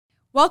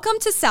Welcome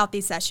to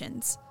Southie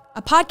Sessions,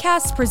 a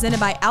podcast presented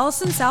by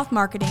Allison South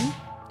Marketing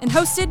and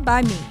hosted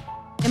by me,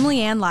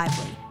 Emily Ann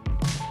Lively.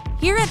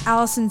 Here at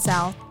Allison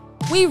South,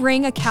 we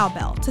ring a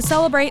cowbell to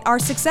celebrate our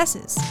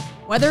successes,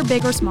 whether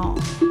big or small.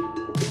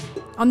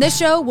 On this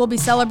show, we'll be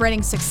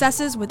celebrating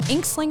successes with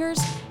ink slingers,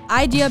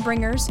 idea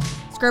bringers,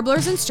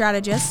 scribblers, and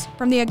strategists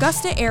from the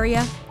Augusta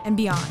area and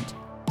beyond.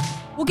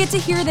 We'll get to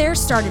hear their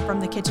started from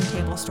the kitchen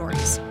table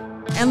stories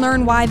and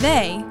learn why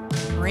they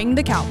ring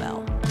the cowbell.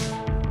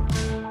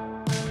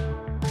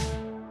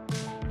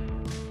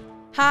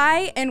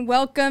 Hi, and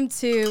welcome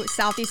to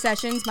Southie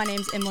Sessions. My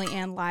name's Emily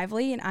Ann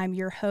Lively, and I'm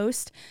your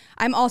host.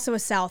 I'm also a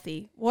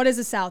Southie. What is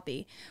a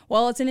Southie?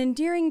 Well, it's an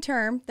endearing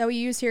term that we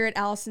use here at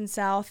Allison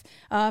South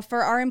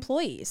for our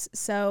employees.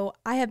 So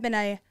I have been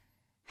a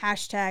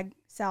hashtag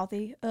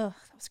Southie. Ugh,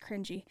 that was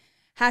cringy.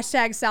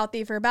 Hashtag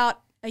Southie for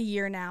about a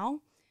year now.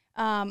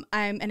 I'm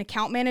an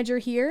account manager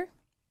here.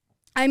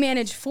 I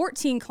manage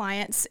 14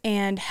 clients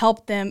and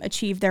help them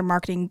achieve their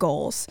marketing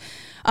goals.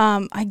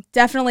 I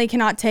definitely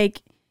cannot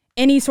take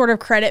any sort of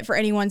credit for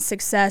anyone's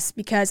success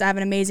because I have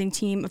an amazing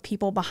team of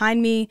people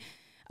behind me.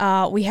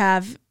 We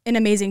have an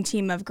amazing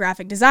team of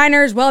graphic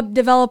designers, web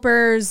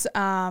developers,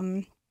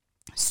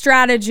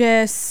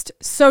 strategists,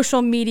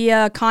 social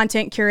media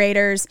content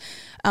curators,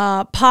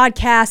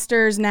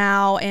 podcasters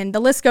now, and the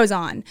list goes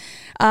on.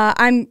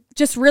 I'm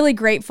just really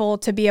grateful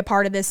to be a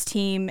part of this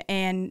team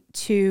and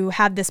to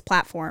have this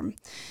platform.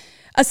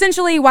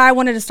 Essentially, why I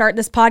wanted to start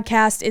this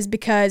podcast is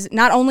because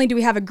not only do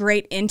we have a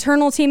great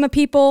internal team of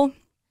people,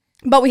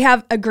 but we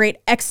have a great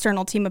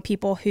external team of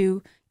people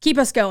who keep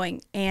us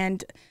going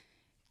and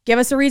give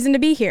us a reason to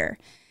be here.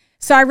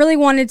 So I really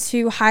wanted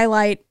to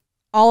highlight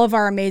all of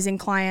our amazing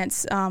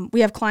clients. We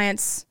have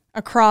clients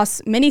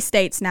across many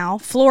states now: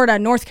 Florida,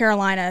 North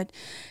Carolina,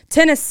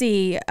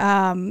 Tennessee,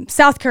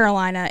 South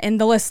Carolina, and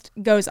the list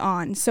goes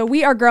on. So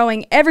we are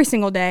growing every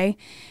single day,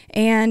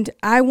 and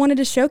I wanted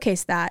to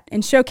showcase that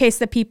and showcase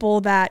the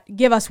people that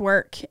give us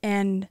work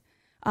and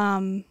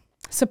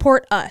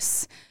support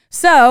us.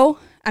 So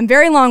I'm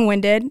very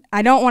long-winded.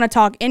 I don't want to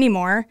talk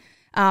anymore.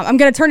 I'm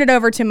going to turn it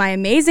over to my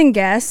amazing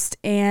guest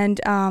and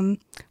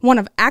one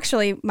of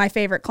actually my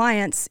favorite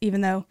clients,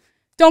 even though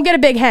don't get a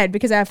big head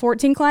because I have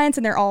 14 clients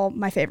and they're all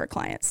my favorite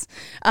clients.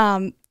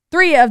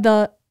 Three of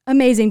the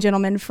amazing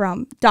gentlemen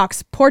from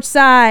Doc's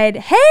Porchside.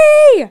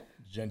 Hey!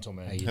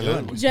 Gentlemen.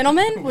 Hello.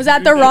 Gentlemen? Was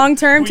that the wrong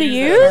term to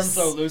use? That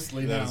term so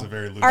loosely now. That is a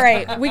very loose All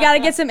right, we got to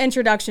get some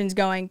introductions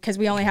going because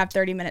we only have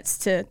 30 minutes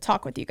to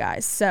talk with you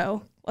guys.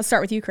 So let's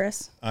start with you,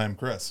 Chris. I'm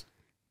Chris.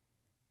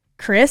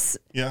 Chris?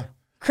 Yeah.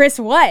 Chris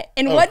what?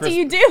 And what Chris, do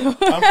you do?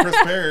 I'm Chris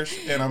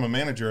Parish, and I'm a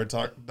manager at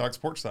Doc's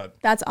Porchside.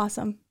 That's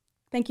awesome.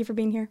 Thank you for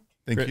being here.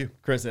 Thank you.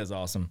 Chris is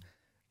awesome.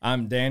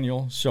 I'm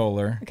Daniel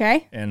Scholer.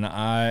 Okay. And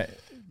I...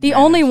 The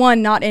only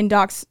one not in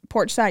Doc's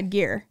Porchside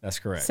gear. That's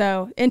correct.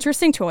 So,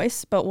 interesting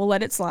choice, but we'll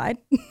let it slide.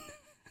 I'm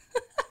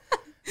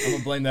going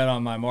to blame that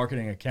on my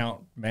marketing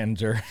account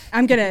manager.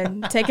 I'm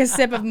going to take a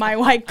sip of my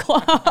White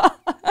Claw.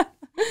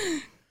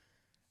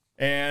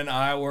 And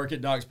I work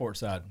at Doc's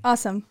Porchside.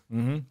 Awesome.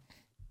 Mm-hmm.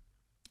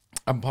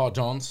 I'm Paul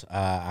Jones.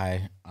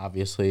 I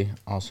obviously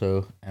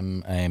also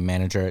am a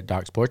manager at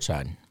Doc's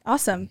Porchside.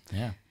 Awesome.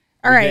 Yeah.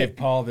 All We right. gave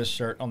Paul this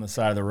shirt on the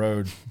side of the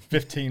road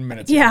 15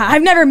 minutes Yeah, ago.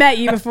 I've never met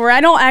you before.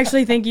 I don't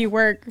actually think you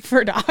work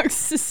for Doc's.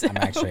 So. I'm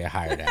actually a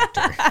hired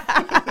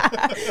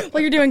actor.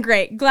 Well, you're doing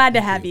great. Glad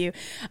to have you.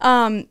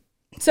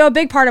 So a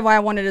big part of why I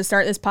wanted to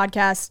start this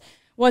podcast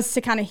was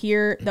to kind of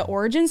hear the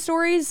origin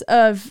stories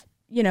of,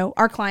 you know,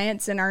 our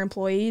clients and our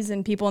employees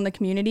and people in the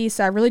community.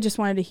 So I really just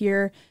wanted to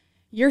hear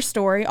your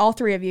story, all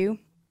three of you,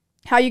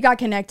 how you got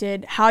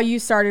connected, how you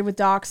started with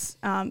Doc's,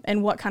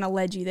 and what kind of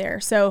led you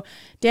there. So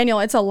Daniel,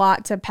 it's a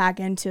lot to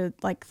pack into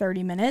like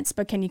 30 minutes,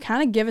 but can you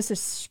kind of give us a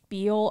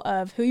spiel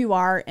of who you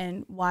are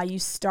and why you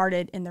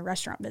started in the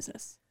restaurant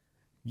business?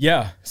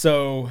 Yeah.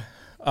 So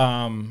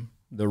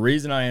the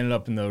reason I ended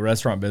up in the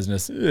restaurant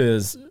business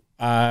is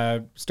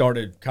I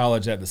started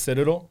college at the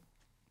Citadel.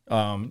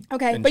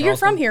 Okay, in but you're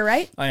from Charleston. here,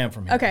 right? I am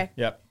from here. Okay.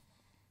 Yep.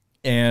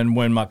 And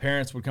when my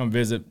parents would come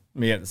visit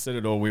me at the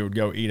Citadel, we would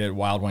go eat at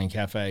Wild Wing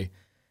Cafe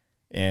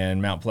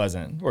in Mount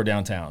Pleasant or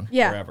downtown,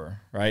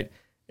 wherever, right?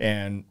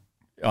 And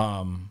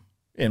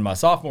in my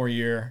sophomore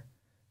year,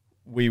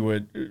 we were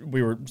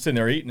sitting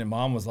there eating, and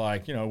Mom was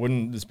like, you know,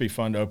 wouldn't this be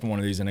fun to open one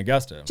of these in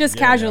Augusta? Just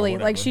Yeah, casually,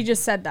 whatever. like she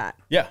just said that.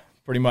 Yeah,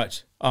 pretty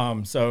much.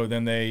 So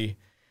then they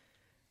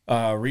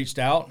reached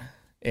out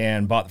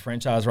and bought the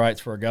franchise rights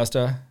for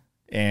Augusta,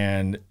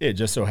 and it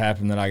just so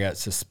happened that I got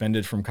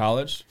suspended from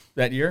college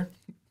that year.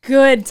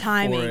 Good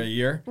timing. For a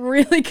year.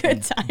 Really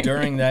good timing.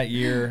 During that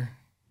year,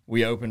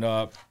 we opened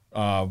up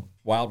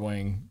Wild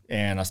Wing,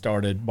 and I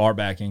started bar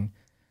backing,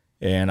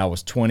 and I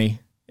was 20,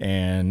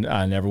 and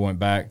I never went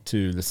back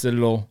to the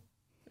Citadel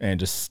and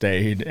just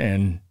stayed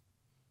and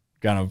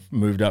kind of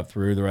moved up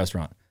through the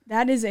restaurant.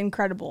 That is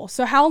incredible.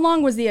 So how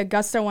long was the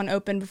Augusta one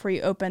open before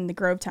you opened the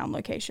Grovetown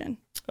location?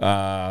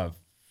 14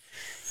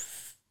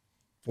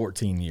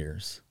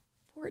 years.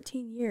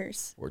 14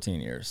 years.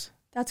 14 years.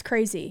 That's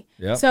crazy.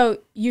 Yep. So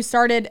you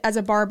started as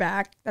a bar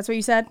back. That's what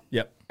you said?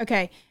 Yep.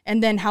 Okay.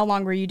 And then how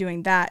long were you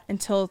doing that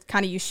until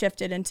kind of you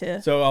shifted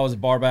into? So I was a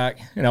bar back,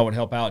 and I would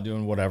help out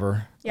doing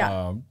whatever.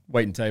 Yeah.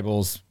 Waiting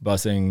tables,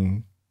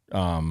 bussing,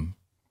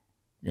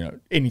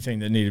 anything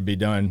that needed to be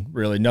done.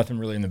 Really, nothing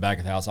really in the back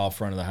of the house, all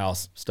front of the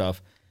house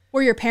stuff.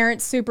 Were your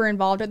parents super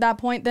involved at that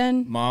point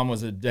then? Mom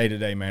was a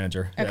day-to-day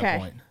manager at that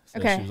point. So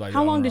Okay. she was like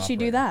how the long owner did she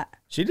do operator. that?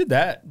 She did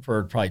that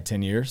for probably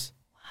 10 years.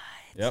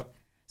 What? Yep.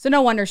 So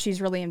no wonder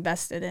she's really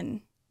invested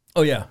in.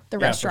 Oh yeah, the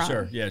restaurant. For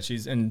sure. Yeah,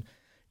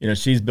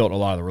 she's built a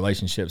lot of the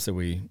relationships that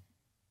we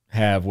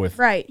have with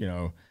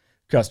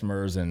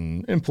customers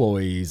and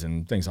employees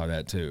and things like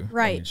that too.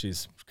 Right. I mean,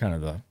 she's kind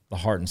of the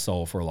heart and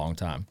soul for a long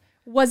time.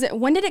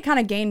 When did it kind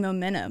of gain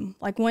momentum?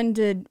 Like when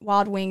did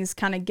Wild Wings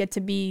kind of get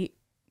to be?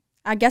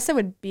 I guess it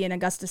would be an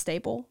Augusta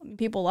staple. I mean,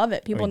 people love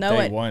it. People know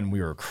day it. Day one,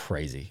 we were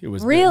crazy. It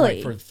was really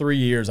like for 3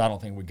 years. I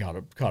don't think we caught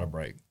a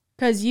break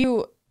because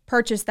you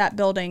purchased that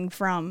building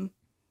from.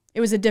 It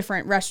was a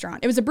different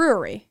restaurant. It was a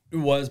brewery. It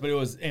was, but it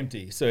was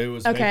empty. So it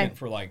was vacant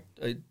for like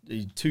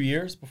 2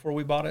 years before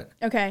we bought it.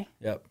 Okay.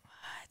 Yep.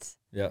 What?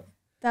 Yep.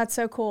 That's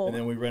so cool. And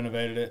then we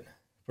renovated it,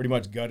 pretty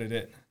much gutted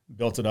it,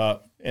 built it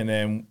up, and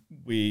then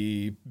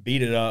we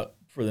beat it up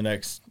for the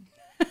next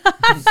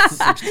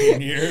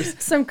 16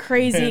 years. Some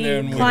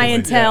crazy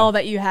clientele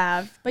that you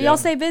have. But y'all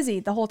stay busy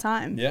the whole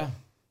time. Yeah.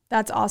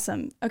 That's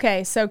awesome.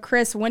 Okay, so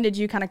Chris, when did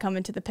you kind of come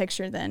into the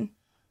picture then?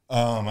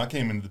 I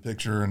came into the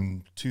picture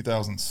in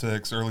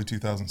 2006, early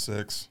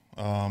 2006,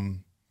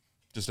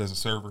 just as a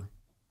server.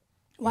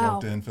 Wow.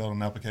 Walked in, filled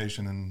an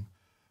application,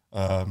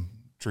 and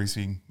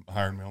Tracy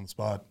hired me on the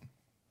spot.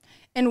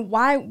 And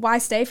why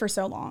stay for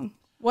so long?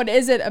 What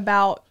is it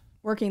about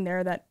working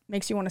there that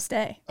makes you want to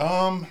stay?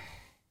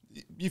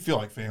 You feel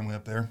like family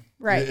up there.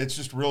 Right. It's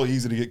just real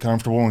easy to get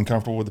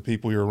comfortable with the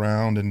people you're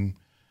around, and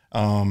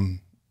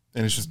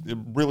it's just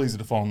real easy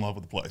to fall in love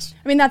with the place.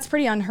 I mean, that's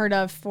pretty unheard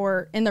of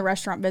in the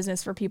restaurant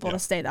business for people to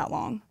stay that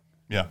long.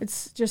 Yeah.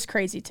 It's just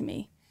crazy to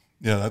me.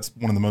 Yeah, that's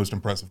one of the most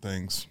impressive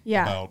things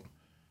about,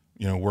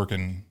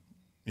 working,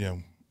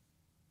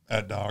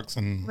 at Doc's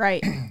and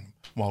right.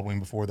 Wild Wing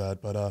before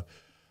that. But,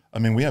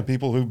 we have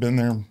people who've been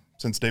there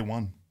since day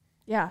one.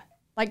 Yeah.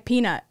 Like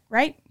Peanut,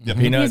 right? Yeah,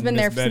 Peanut. He's been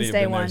there Betty since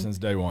day one. Since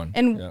day one.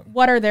 And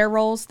what are their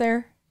roles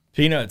there?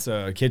 Peanut's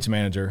a kitchen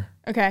manager.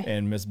 Okay.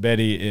 And Miss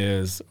Betty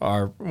is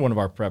one of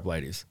our prep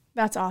ladies.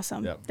 That's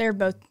awesome. Yep. They're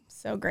both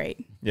so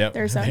great. Yep.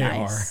 They're so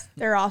nice.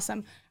 They're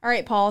awesome. All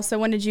right, Paul. So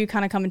when did you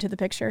kind of come into the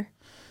picture?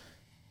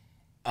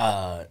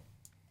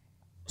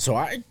 So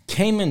I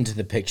came into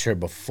the picture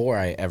before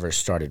I ever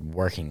started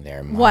working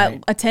there.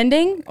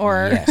 Attending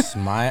or? Yes,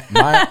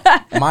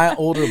 my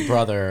older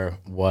brother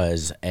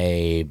was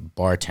a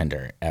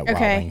bartender at Wild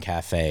Wing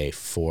Cafe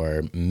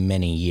for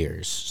many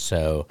years.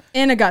 So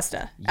in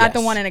Augusta, at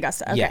the one in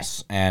Augusta. Okay.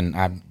 Yes, and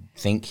I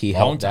think he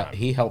helped out.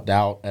 He helped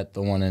out at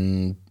the one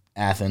in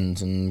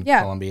Athens and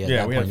Columbia.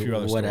 Yeah, we had a few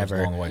other stores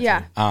along the way.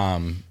 Yeah.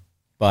 Too.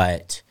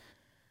 But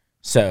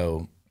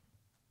so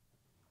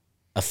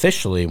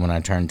officially, when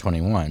I turned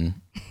 21.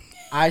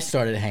 I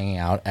started hanging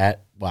out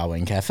at Wild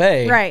Wing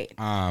Cafe. Right.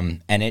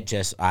 And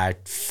I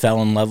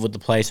fell in love with the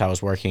place. I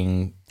was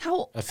working. How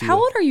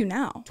old are you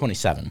now?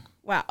 27.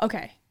 Wow.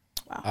 Okay.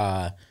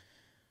 Wow.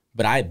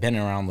 But I had been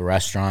around the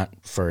restaurant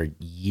for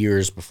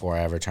years before I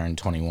ever turned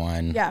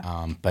 21.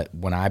 Yeah. But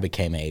when I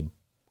became a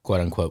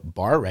quote unquote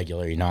bar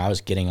regular, I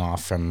was getting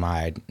off from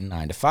my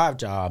 9-to-5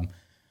 job,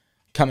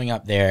 coming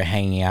up there,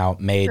 hanging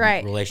out, made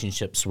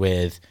relationships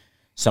with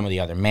some of the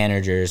other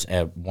managers,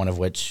 one of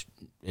which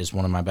is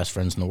one of my best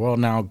friends in the world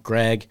now,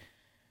 Greg.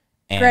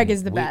 And Greg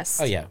is the best.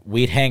 Oh, yeah.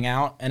 We'd hang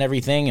out and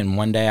everything, and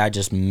one day I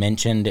just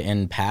mentioned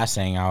in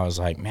passing, I was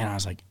like,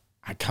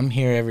 I come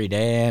here every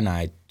day, and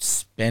I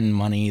spend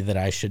money that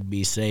I should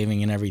be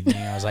saving and everything.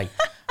 I was like,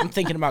 I'm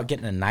thinking about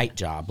getting a night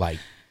job, like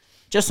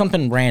just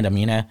something random,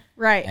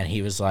 Right. And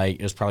he was like,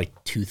 it was probably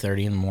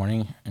 2:30 in the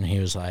morning, and he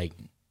was like,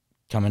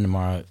 come in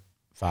tomorrow at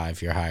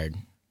 5, you're hired.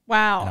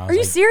 Wow. Are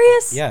you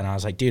serious? Yeah, and I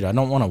was like, dude, I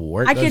don't want to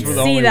work. I could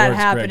see that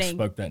happening. Greg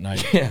spoke that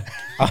night. Yeah.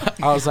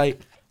 I was like,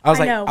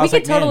 we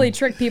could totally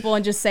trick people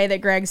and just say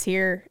that Greg's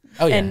here.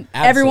 Oh, yeah, and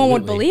everyone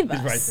would believe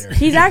us. He's right there.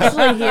 He's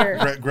actually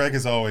here. Greg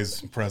is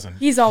always present.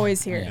 He's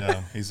always here.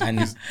 Yeah,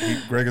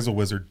 Greg is a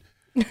wizard.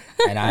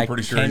 And I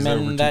pretty sure came he's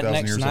over in that 2,000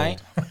 next years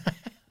night. old.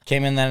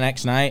 Came in that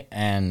next night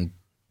and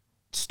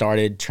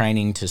started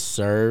training to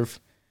serve.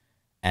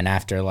 And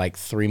after like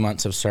 3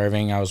 months of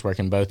serving, I was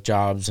working both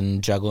jobs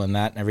and juggling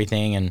that and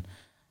everything. And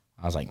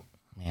I was like,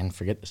 man,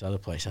 forget this other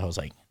place. I was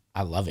like,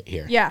 I love it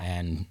here. Yeah.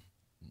 And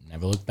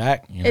never looked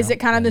back. Is it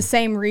kind of the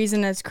same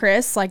reason as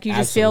Chris? Like you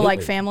just feel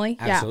like family?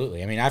 Absolutely.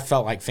 Yeah. I mean, I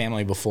felt like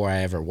family before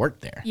I ever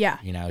worked there. Yeah.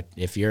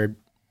 If you're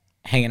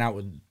hanging out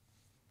with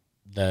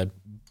the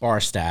bar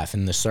staff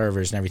and the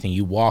servers and everything,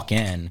 you walk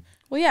in.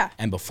 Well, yeah.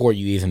 And before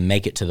you even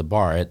make it to the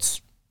bar, it's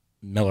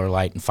Miller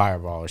Lite and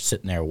Fireball are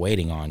sitting there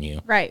waiting on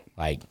you. Right.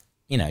 Like,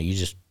 you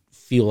just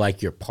feel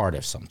like you're part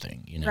of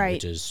something, right.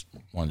 which is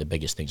one of the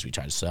biggest things we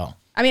try to sell.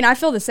 I mean, I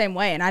feel the same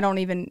way, and I don't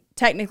even,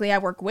 technically I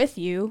work with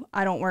you.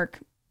 I don't work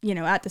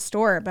at the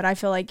store. But I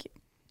feel like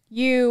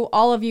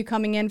all of you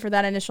coming in for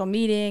that initial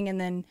meeting, and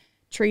then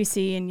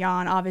Tracy and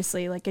Jan,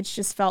 obviously, like it's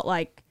just felt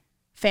like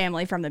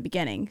family from the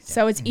beginning. Yeah.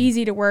 So it's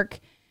easy to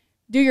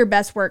do your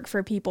best work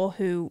for people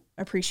who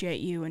appreciate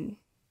you and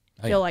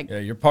feel like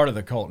you're part of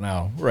the cult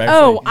now. Right?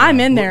 I'm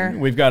in there.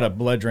 We've got a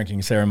blood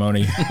drinking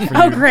ceremony for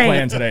you great.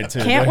 Plan today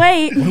too. Can't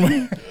wait.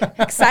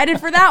 Excited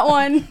for that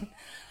one.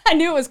 I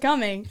knew it was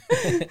coming.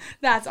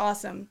 That's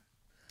awesome.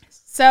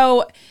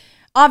 So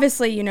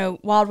obviously,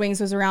 Wild Wings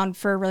was around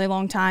for a really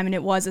long time, and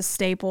it was a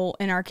staple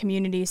in our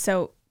community.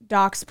 So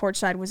Doc's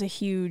Porchside was a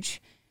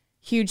huge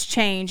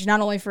change,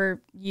 not only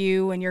for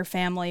you and your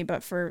family,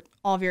 but for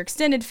all of your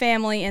extended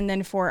family, and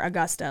then for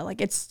Augusta.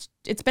 Like it's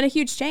been a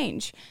huge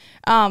change.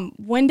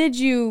 When did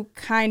you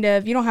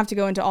you don't have to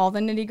go into all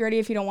the nitty gritty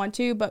if you don't want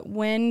to, but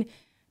when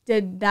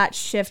did that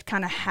shift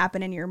kind of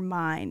happen in your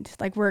mind?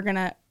 Like we're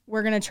gonna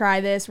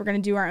try this, we're gonna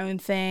do our own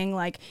thing.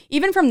 Like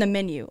even from the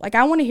menu, like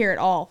I want to hear it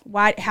all.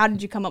 How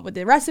did you come up with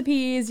the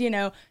recipes?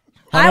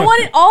 I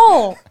want it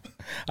all.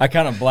 I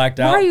kind of blacked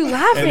out. Why are you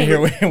laughing? And here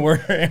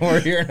we're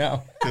here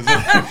now.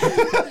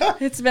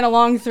 It's been a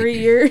long 3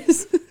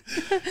 years.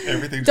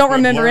 Everything's don't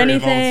remember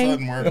anything.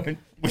 And all of a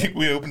sudden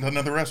we opened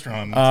another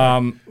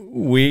restaurant.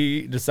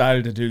 We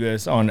decided to do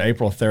this on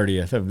April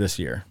 30th of this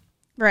year.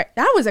 Right.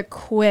 That was a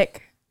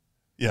quick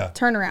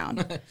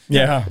turnaround.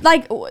 Yeah.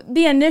 Like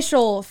the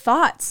initial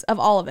thoughts of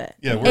all of it.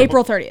 Yeah.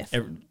 April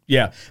 30th.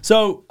 Yeah.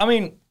 So, I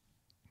mean,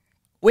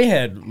 we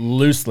had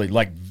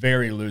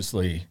very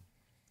loosely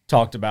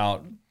talked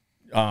about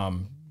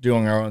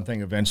doing our own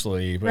thing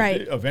eventually, but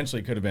it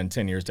eventually could have been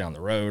 10 years down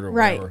the road or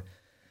whatever.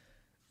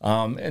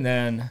 And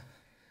then,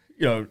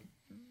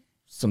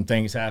 some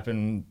things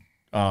happened,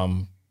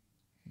 And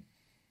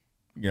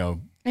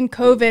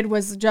COVID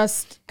was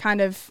just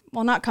kind of,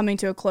 not coming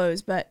to a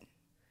close, but.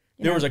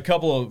 There was a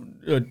couple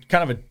of,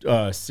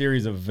 a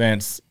series of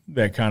events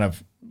that kind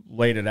of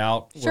laid it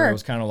out. Sure. Where it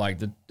was kind of like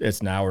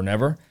it's now or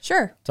never.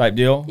 Sure. Type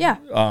deal. Yeah.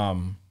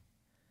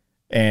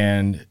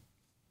 And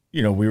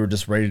we were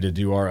just ready to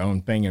do our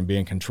own thing and be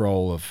in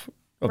control of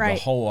the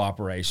whole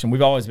operation.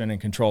 We've always been in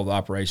control of the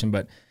operation,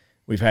 but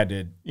we've had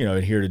to,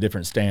 adhere to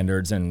different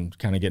standards and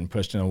kind of getting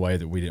pushed in a way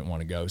that we didn't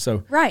want to go.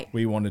 So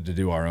we wanted to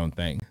do our own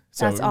thing.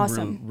 So that's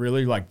awesome.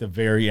 Really like the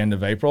very end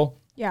of April.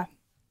 Yeah.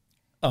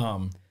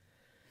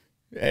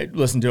 I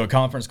listened to a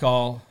conference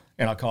call,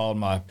 and I called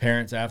my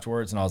parents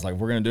afterwards, and I was like,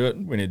 we're going to do it.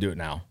 We need to do it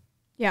now.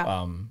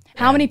 Yeah.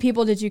 How many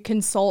people did you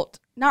consult,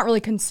 not really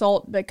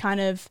consult, but kind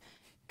of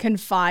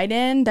confide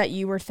in that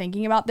you were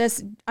thinking about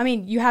this? I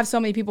mean, you have so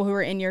many people who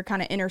are in your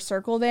kind of inner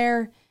circle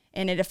there,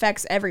 and it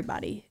affects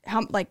everybody.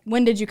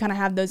 When did you kind of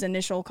have those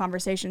initial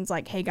conversations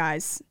like, hey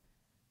guys,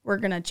 we're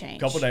going to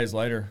change? A couple days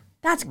later.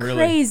 That's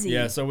crazy.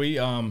 Yeah. So we,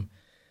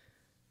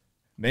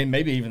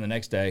 maybe even the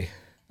next day.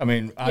 I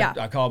mean,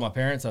 I called my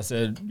parents. I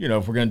said,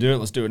 if we're going to do it,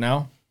 let's do it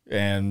now.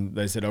 And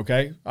they said,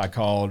 okay. I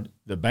called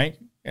the bank,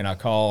 and I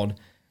called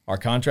our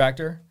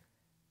contractor,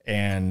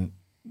 and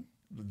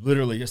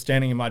literally just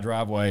standing in my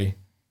driveway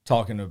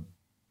talking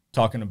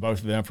to both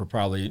of them for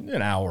probably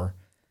an hour.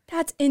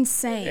 That's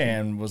insane.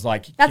 And was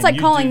like, that's like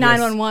calling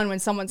 911 when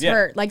someone's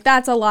hurt. Like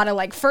that's a lot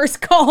of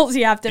first calls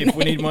you have to make. If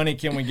we need money,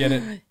 can we get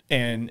it?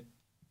 And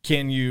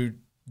can you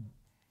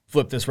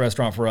flip this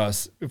restaurant for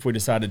us if we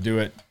decide to do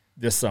it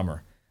this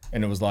summer?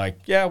 And it was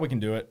like, yeah, we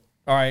can do it.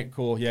 All right,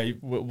 cool. Yeah,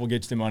 we'll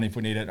get you the money if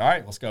we need it. All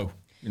right, let's go.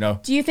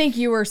 Do you think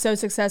you were so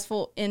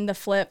successful in the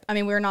flip? I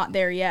mean, we're not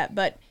there yet,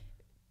 but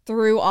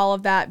through all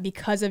of that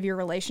because of your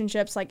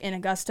relationships in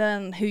Augusta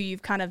and who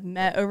you've kind of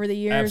met over the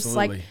years?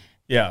 Absolutely.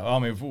 Yeah, I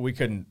mean, we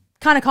couldn't.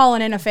 Kind of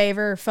calling in a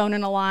favor,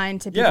 phoning a line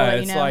to people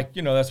that you know. Yeah, it's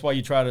that's why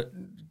you try to.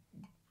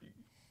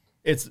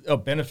 It's a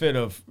benefit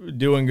of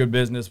doing good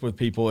business with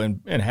people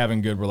and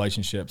having good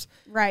relationships.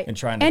 Right. And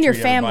trying to treat your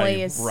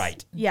family is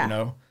right.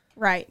 Yeah.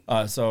 Right.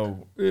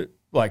 So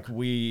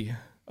we,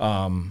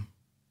 I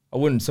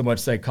wouldn't so much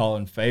say call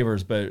in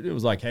favors, but it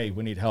was like, hey,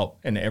 we need help.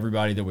 And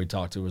everybody that we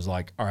talked to was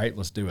like, all right,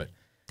 let's do it.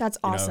 That's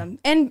awesome.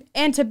 And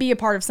to be a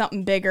part of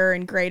something bigger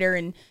and greater.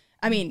 And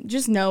I mean,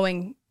 just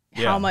knowing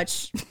how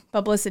much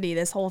publicity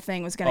this whole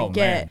thing was going to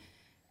get. Man.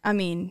 I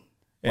mean,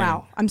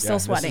 wow, I'm still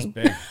sweating.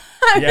 This is big.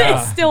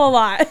 It's still a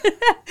lot.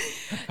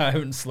 I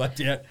haven't slept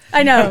yet.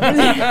 I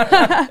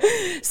know.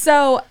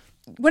 So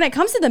when it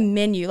comes to the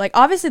menu,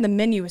 obviously the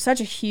menu was such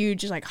a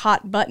huge,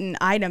 hot button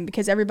item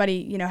because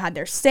everybody, had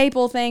their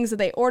staple things that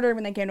they ordered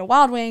when they came to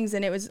Wild Wings,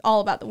 and it was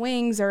all about the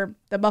wings or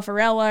the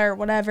buffarella or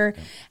whatever.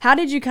 How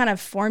did you kind of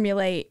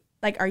formulate,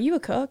 are you a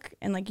cook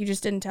and you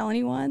just didn't tell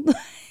anyone? No.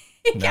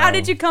 How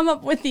did you come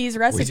up with these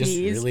recipes?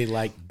 We just really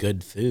like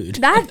good food.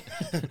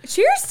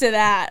 Cheers to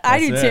that. I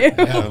do too.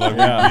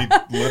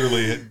 Yeah, we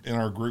literally in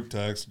our group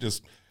text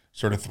just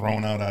sort of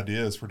throwing out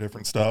ideas for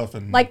different stuff,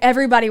 and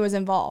everybody was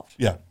involved.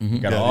 Yeah,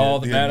 got all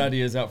the bad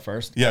ideas out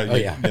first. Yeah.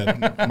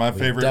 My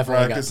favorite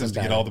practice is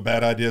to get all the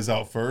bad ideas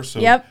out first.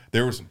 So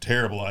there were some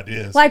terrible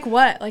ideas. Like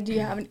what? Do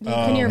you have?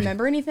 Can you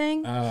remember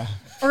anything? Or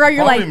are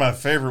you probably my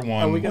favorite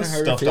one was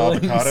stuffed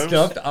avocados.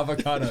 Stuffed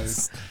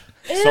avocados.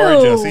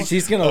 Sorry, Jesse.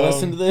 She's going to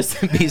listen to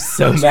this and be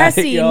so mad at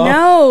Jesse,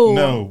 y'all.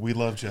 No, we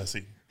love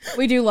Jesse.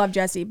 We do love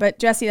Jesse, but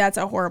Jesse, that's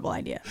a horrible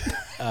idea.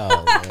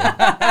 Oh,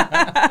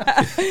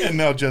 and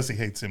now Jesse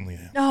hates Emily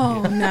Ann.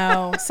 Oh,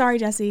 no. Sorry,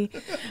 Jesse.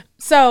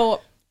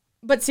 So,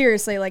 but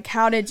seriously, like,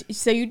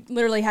 so you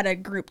literally had a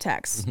group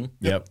text. Mm-hmm.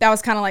 Yep. That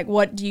was kind of like,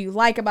 what do you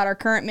like about our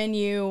current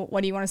menu?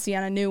 What do you want to see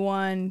on a new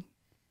one?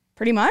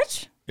 Pretty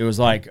much. It was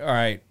like, all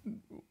right,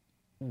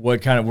 we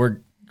kind of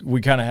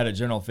had a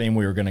general theme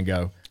we were going to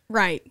go.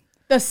 Right.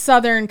 The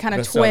Southern kind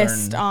of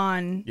twist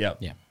on. Yep.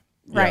 yeah.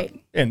 Right.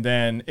 Yep. And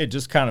then it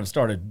just kind of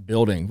started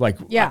building. Like,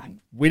 yeah.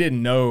 We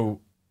didn't know.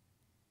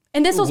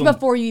 And this was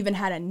before you even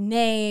had a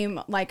name,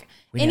 like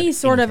any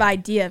sort of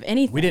idea of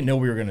anything. We didn't know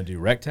we were going to do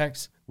rec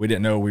techs. We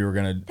didn't know we were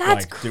going to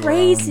That's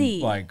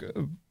crazy. do our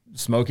own,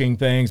 smoking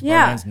things,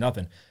 brands,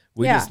 nothing.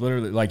 We just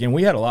literally and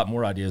we had a lot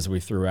more ideas we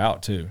threw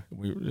out too.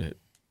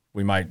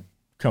 We might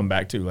come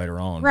back to later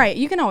on. Right.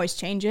 You can always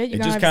change it. You It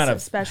don't just have kind to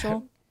of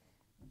special.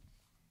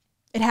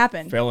 It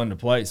happened. Fell into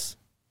place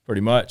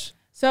pretty much.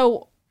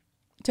 So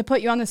to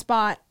put you on the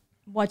spot,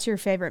 what's your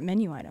favorite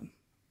menu item?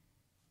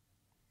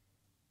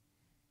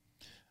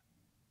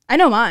 I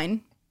know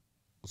mine.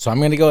 So I'm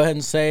going to go ahead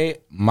and say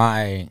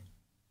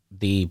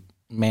the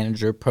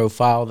manager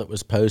profile that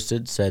was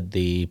posted said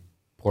the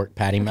pork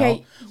patty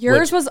melt.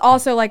 Yours was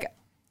also like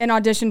an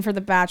audition for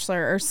The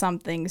Bachelor or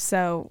something,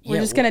 so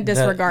we're just going to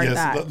disregard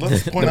that.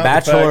 Let's point the out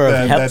Bachelor the of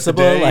fact that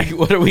Hepzibah? Like,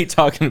 what are we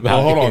talking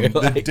about hold on. here?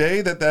 The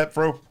day that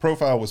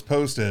profile was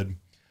posted,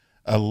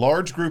 a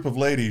large group of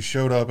ladies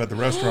showed up at the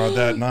restaurant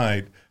that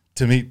night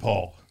to meet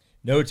Paul.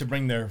 No, to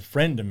bring their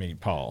friend to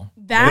meet Paul.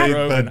 That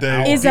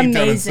is amazing.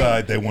 Down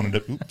inside, they wanted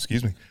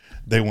to.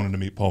 They wanted to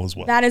meet Paul as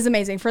well. That is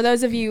amazing. For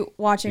those of you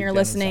watching or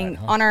listening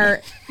on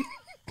our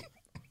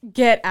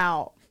Get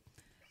Out,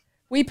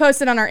 we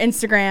posted on our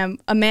Instagram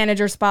a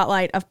manager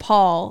spotlight of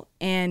Paul,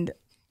 and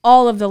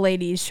all of the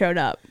ladies showed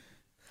up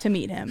to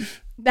meet him.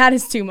 That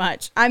is too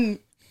much.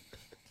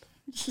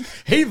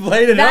 He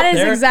played it That up is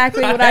there.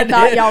 exactly what I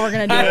thought y'all were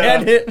going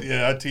to do.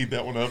 Yeah, I teed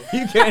that one up.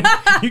 You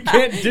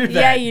can't do that.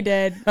 Yeah, you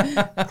did.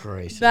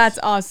 Gracious. That's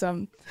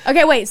awesome.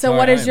 Okay, wait. So Sorry,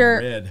 what is I'm your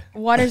red.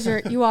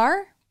 you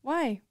are?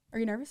 Why? Are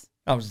you nervous?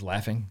 I was just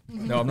laughing.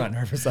 No, I'm not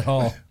nervous at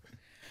all.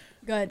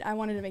 Good. I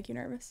wanted to make you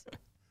nervous.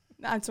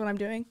 That's what I'm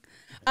doing.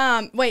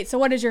 Wait, so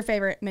what is your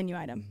favorite menu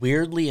item?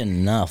 Weirdly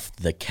enough,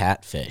 the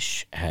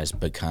catfish has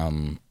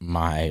become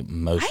my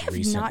most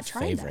recent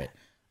favorite.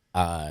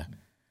 I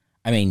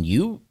mean,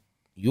 you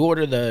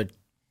order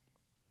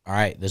all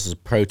right, this is a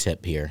pro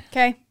tip here.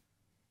 Okay.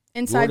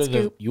 Inside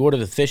scoop. You order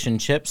the fish and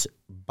chips.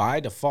 By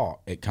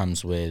default, it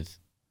comes with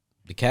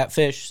the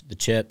catfish, the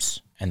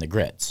chips, and the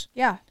grits.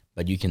 Yeah.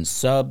 But you can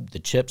sub the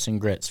chips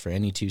and grits for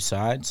any two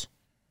sides.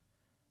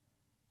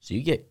 So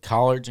you get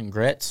collards and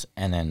grits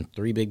and then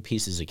 3 big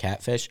pieces of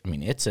catfish. I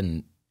mean, it's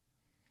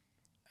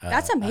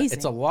that's amazing.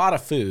 It's a lot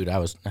of food.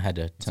 I had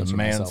to censor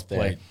myself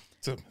there.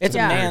 It's a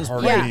man's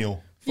plate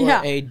meal.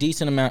 For a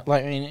decent amount,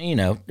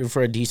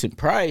 for a decent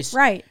price.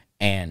 Right.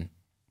 And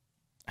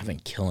I've been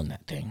killing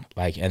that thing.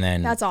 And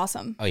then that's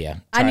awesome. Oh yeah,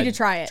 I need to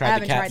try it. I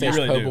haven't tried that. Tried the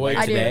catfish po' boy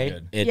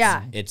today.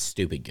 Yeah, it's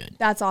stupid good.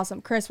 That's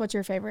awesome. Chris, what's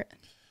your favorite?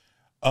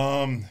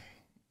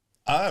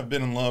 I've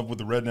been in love with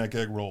the redneck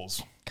egg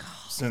rolls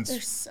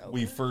since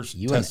we first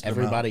you and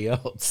everybody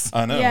else.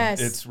 I know. Yes,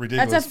 it's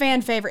ridiculous. That's a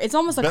fan favorite. It's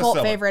almost a cult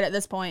favorite at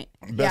this point.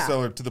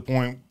 Bestseller to the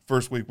point.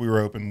 First week we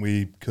were open,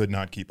 we could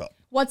not keep up.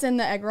 What's in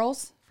the egg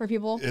rolls for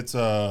people? It's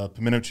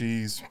pimento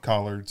cheese,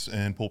 collards,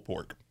 and pulled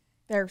pork.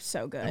 They're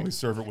so good. And we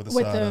serve it with a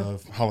side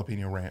of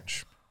jalapeno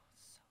ranch.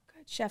 So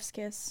good. Chef's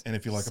kiss. And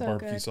if you like a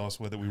barbecue sauce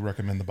with it, we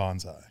recommend the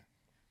bonsai.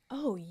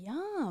 Oh,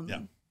 yum. Yeah,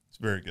 it's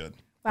very good.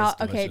 Wow.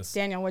 Okay,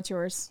 Daniel, what's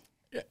yours?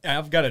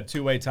 I've got a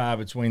two-way tie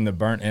between the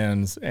burnt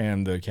ends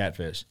and the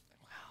catfish.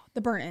 Wow.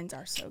 The burnt ends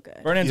are so good.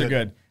 Burnt ends are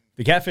good.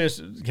 The catfish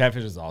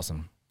is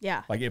awesome.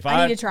 Yeah. Like if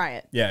I need to try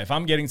it. Yeah, if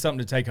I'm getting something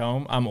to take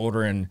home, I'm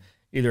ordering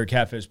either a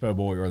catfish po'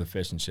 boy or the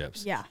fish and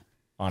chips. Yeah.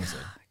 Honestly.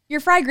 Your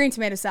fried green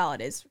tomato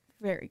salad is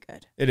very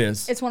good. It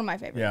is. It's one of my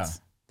favorites. Yeah.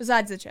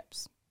 Besides the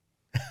chips.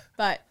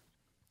 But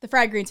the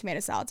fried green tomato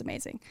salad's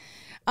amazing.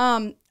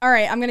 All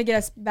right, I'm going to get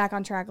us back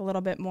on track a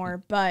little bit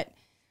more, but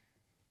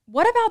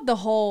what about the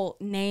whole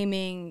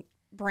naming,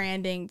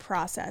 branding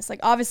process? Like,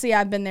 obviously,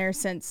 I've been there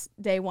since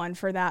day one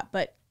for that,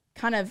 but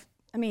kind of,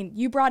 I mean,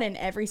 you brought in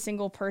every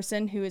single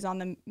person who is on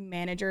the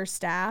manager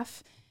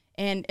staff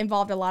and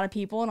involved a lot of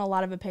people and a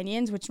lot of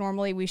opinions, which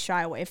normally we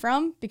shy away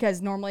from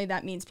because normally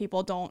that means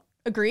people don't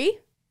agree.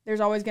 There's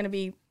always going to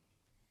be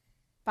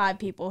 5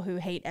 people who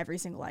hate every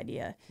single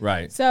idea.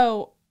 Right.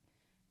 So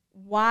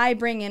why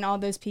bring in all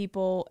those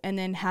people, and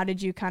then how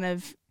did you kind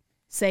of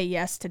say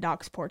yes to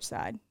Doc's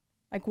Porchside?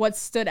 Like, what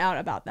stood out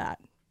about that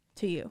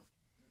to you?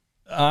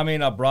 I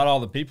mean, I brought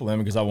all the people in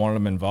because I wanted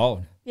them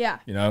involved. Yeah.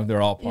 You know,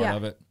 they're all part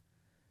of it.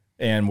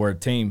 And we're a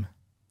team.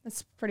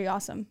 That's pretty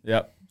awesome.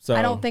 Yep. So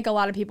I don't think a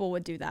lot of people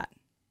would do that.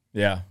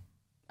 Yeah.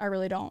 I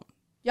really don't.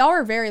 Y'all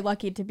are very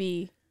lucky to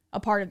be a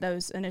part of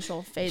those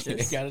initial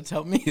phases. You got to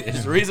tell me.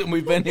 There's a reason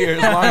we've been here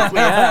as long as we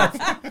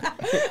have.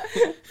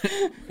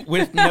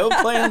 With no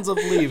plans of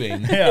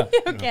leaving. Yeah.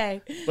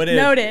 Okay. But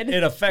Noted.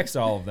 It affects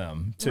all of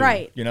them too.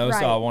 Right. You know, right.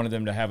 so I wanted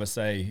them to have a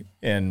say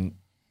in.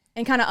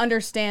 And kind of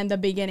understand the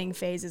beginning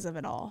phases of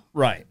it all.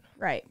 Right.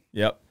 Right.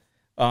 Yep.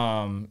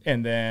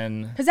 And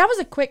then. Because that was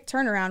a quick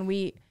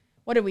turnaround.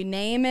 What did we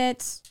name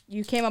it?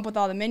 You came up with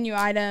all the menu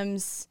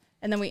items,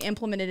 and then we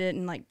implemented it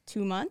in like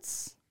 2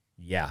 months.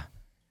 Yeah.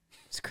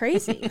 It's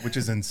crazy. Which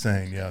is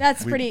insane. Yeah.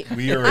 That's pretty.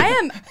 I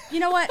am. You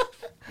know what?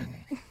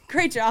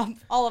 Great job,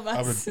 all of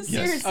us. Yes.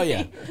 Seriously. Oh,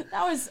 yeah.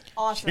 That was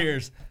awesome.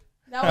 Cheers.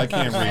 That was I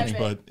can't epic. reach,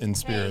 but in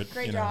spirit. Hey,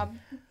 great you know. job.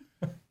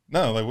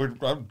 No,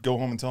 like I'd go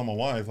home and tell my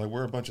wife, like,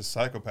 we're a bunch of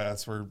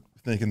psychopaths for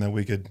thinking that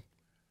we could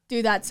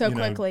Do that so you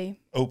know, quickly.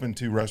 open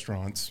 2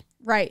 restaurants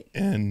Right.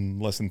 in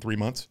less than 3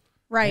 months.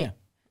 Right. Yeah.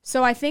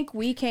 So I think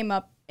we came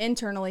up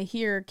internally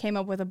here, came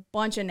up with a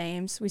bunch of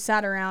names. We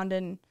sat around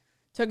and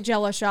took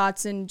Jello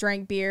shots and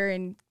drank beer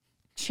and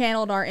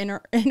channeled our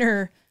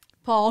inner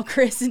Paul,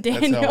 Chris, and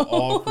Daniel. That's how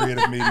all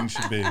creative meetings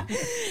should be.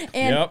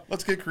 And Yep.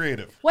 Let's get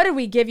creative. what did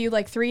we give you?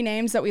 Like 3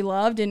 names that we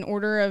loved in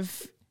order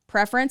of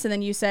preference, and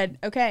then you said,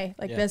 "Okay,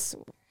 like this,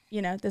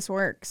 this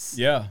works."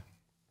 Yeah.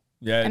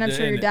 Yeah. And I'm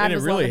sure your dad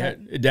was really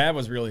loving Dad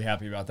was really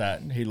happy about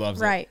that. He loves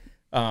Right.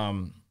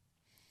 it.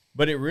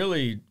 But it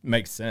really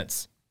makes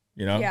sense,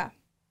 you know? Yeah.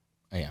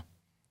 Oh, yeah.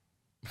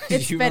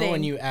 It's You remember fitting.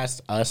 when you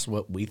asked us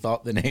what we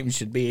thought the name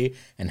should be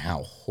and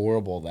how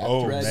horrible that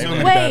thread so was?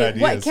 many bad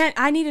Wait, ideas.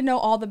 I need to know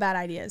all the bad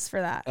ideas for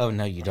that. Oh,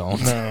 no, you don't.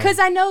 Because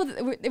I know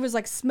it was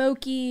like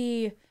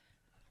smoky,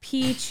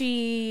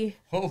 peachy.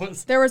 What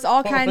was, There was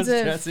all what kinds was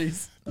of.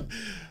 Jesse's?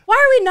 Why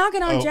are we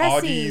knocking on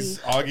Jesse?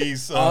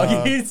 Augie's.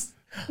 Augie's?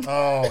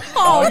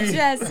 Oh,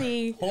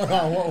 Jesse. Hold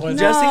on, what was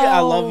No. Jesse, I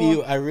love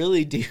you. I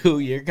really do.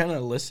 You're going to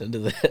listen to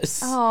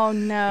this. Oh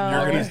no.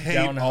 You're gonna Augie's hate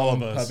Down all of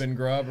Home us. Pub and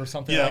Grub or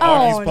something Yeah, like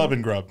Augie's Oh. Pub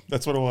and Grub.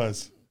 That's what it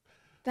was.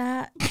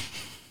 That.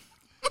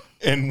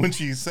 And when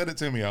she said it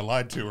to me, I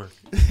lied to her.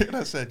 And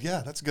I said,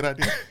 yeah, that's a good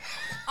idea.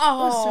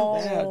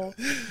 Oh.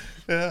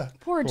 Yeah.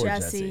 Poor Poor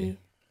Jesse.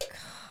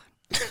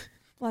 God.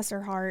 Bless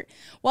her heart.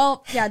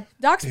 Well, yeah,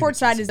 Doc's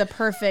Porchside is the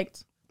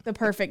perfect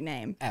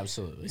name.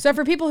 Absolutely. So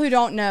for people who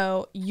don't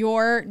know,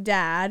 your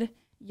dad,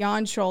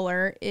 Jan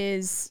Scholer,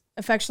 is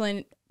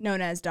affectionately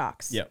known as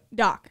Doc's. Yep.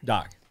 Doc.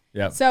 Doc.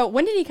 Yep. So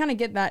when did he kind of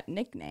get that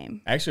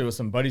nickname? Actually, it was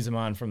some buddies of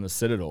mine from the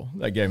Citadel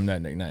that gave him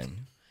that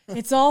nickname.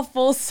 It's all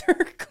full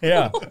circle.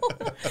 Yeah.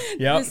 The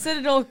Yep.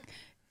 Citadel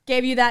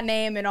gave you that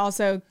name and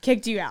also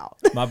kicked you out.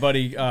 My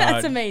buddy.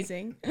 That's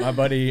amazing. My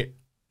buddy,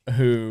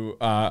 who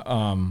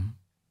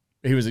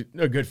he was a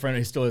good friend.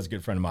 He still is a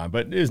good friend of mine,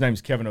 but his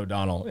name's Kevin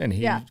O'Donnell, and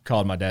he Yeah.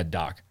 called my dad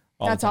Doc.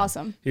 All the That's time.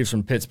 awesome. He was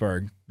from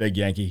Pittsburgh, big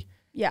Yankee.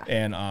 Yeah.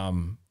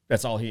 And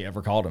that's all he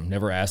ever called him.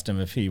 Never asked him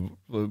if he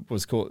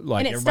was cool. Like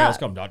And it everybody else stuck.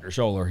 called him Dr.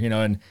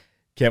 Scholer, and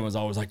Kevin was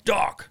always like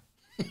Doc,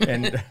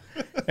 and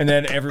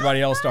then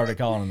everybody else started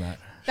calling him that.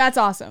 That's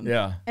awesome.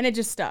 Yeah. And it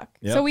just stuck.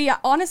 Yep. So we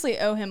honestly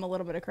owe him a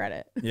little bit of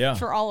credit Yeah.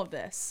 for all of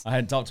this. I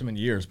hadn't talked to him in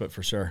years, but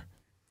for sure,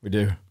 we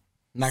do. I'm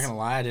not going to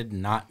lie, I did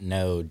not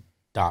know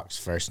Doc's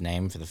first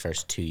name for the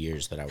first 2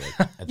 years that I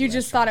worked at the You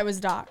just thought it was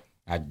Doc.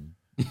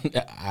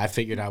 I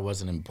figured I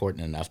wasn't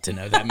important enough to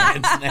know that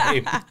man's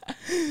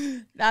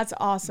name. That's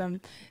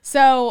awesome.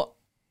 So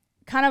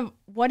kind of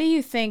what do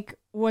you think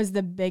was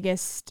the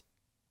biggest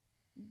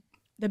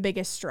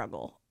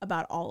struggle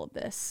about all of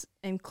this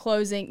and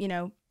closing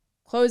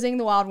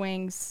the Wild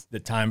Wings? The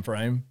time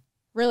frame.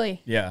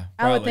 Really? Yeah.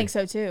 I would probably. think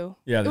so too.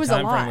 Yeah, it the was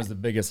time a lot. frame was the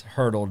biggest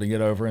hurdle to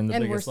get over and the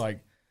And biggest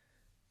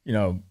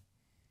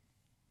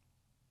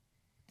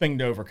thing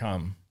to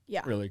overcome.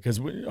 Yeah. Really, because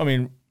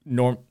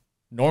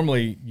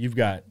normally you've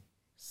got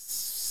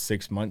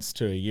 6 months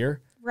to a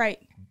year, Right.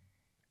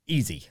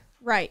 easy.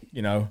 Right.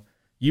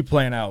 You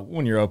plan out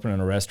when you're opening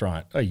a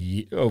restaurant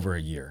over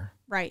a year,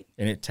 Right.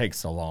 and it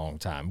takes a long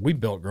time. We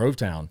built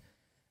Grovetown.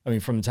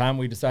 From the time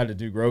we decided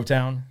to do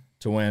Grovetown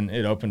to when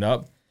it opened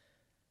up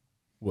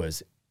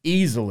was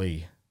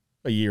easily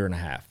a year and a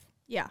half.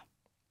 Yeah.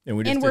 And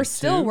we just And we're did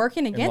still two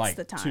working in, against like,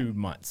 the time. 2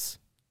 months.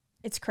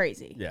 It's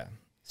crazy. Yeah.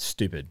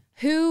 Stupid.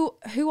 Who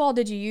all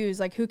did you use?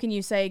 Like, who can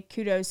you say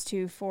kudos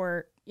to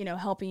for,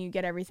 helping you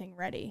get everything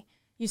ready?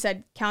 You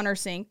said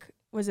Countersink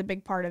was a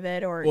big part of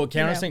it, or Well,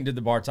 Countersink did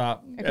the bar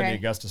top at the Okay.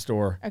 Augusta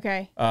store.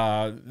 Okay.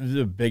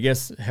 The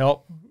biggest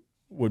help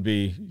would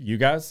be you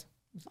guys,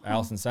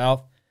 Allison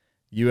South,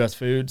 U.S.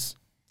 Foods,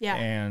 Yeah.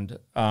 and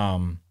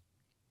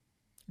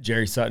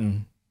Jerry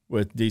Sutton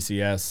with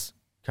DCS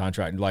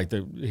contract.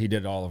 He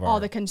did all of our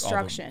the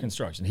construction.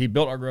 construction. He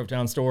built our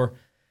Grovetown store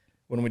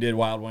when we did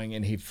Wild Wing,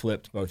 and he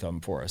flipped both of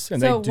them for us.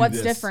 And So they do what's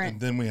this. different?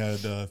 And then we had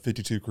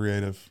 52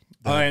 Creative.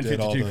 Oh, that and did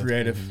 52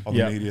 Creative. All the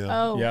Yep. media.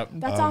 Oh, Yep.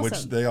 that's awesome.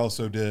 Which they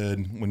also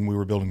did when we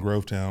were building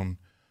Grovetown.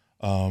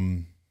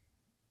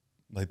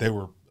 They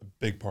were a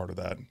big part of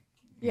that.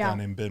 Yeah. A guy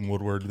named Ben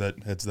Woodward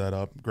that heads that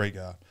up. Great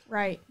guy.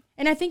 Right.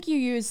 And I think you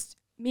used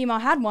Mima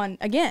had one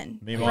again.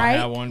 Mima right?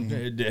 had one.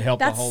 It helped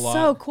That's a whole lot.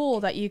 so cool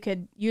that you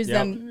could use Yep.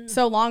 them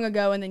so long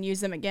ago and then use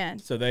them again.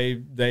 So they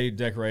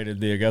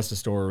decorated the Augusta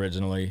store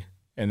originally,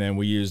 and then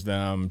we used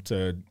them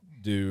to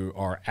do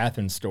our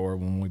Athens store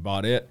when we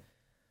bought it.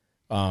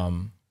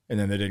 And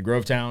then they did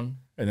Grovetown,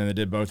 and then they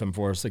did both of them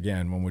for us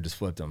again when we just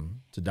flipped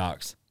them to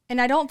docks. And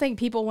I don't think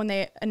people, when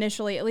they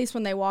initially, at least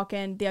when they walk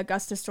in the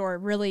Augusta store,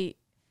 really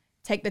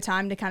take the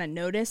time to kind of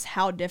notice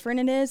how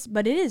different it is,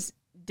 but it is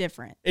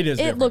different. It is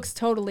different. It looks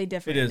totally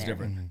different. It is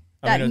different. Mm-hmm.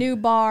 That new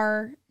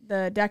bar,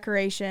 the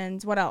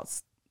decorations, what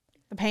else?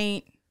 The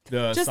paint.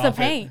 Just the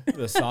paint.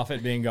 The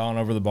soffit being gone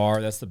over the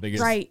bar, that's the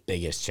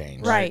biggest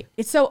change. Right.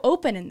 It's so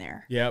open in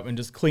there. Yeah, and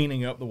just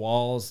cleaning up the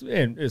walls.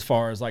 And as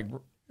far as like,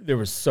 there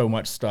was so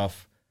much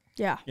stuff.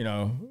 Yeah. You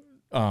know,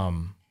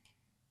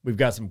 we've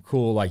got some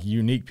cool, like,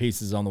 unique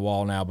pieces on the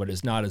wall now, but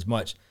it's not as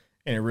much.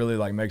 And it really,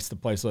 like, makes the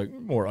place look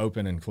more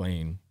open and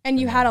clean. And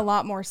you had a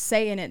lot more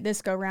say in it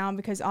this go round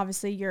because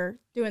obviously you're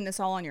doing this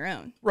all on your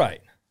own.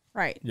 Right.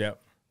 Right. Yep.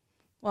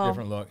 Well,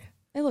 different look.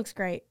 It looks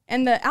great.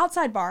 And the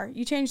outside bar,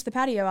 you changed the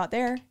patio out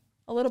there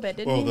a little bit,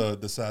 didn't you? Well,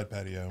 the side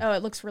patio. Oh,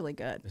 it looks really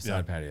good. The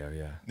side patio,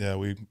 yeah. Yeah,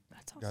 we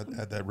awesome.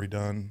 had that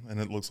redone, and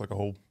it looks like a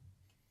whole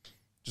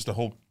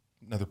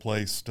another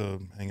place to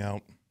hang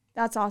out.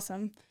 That's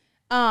awesome.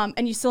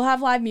 And you still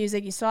have live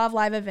music. You still have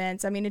live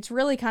events. I mean, it's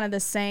really kind of the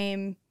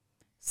same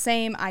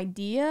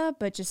idea,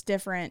 but just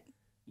different,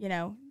 you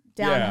know,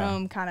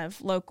 down-home kind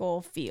of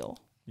local feel.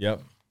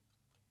 Yep.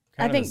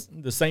 I think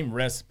the same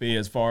recipe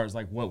as far as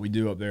like what we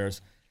do up there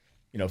is,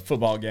 you know,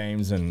 football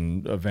games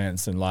and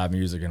events and live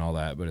music and all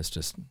that, but it's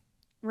just,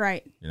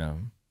 right. You know.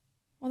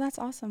 Well, that's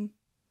awesome.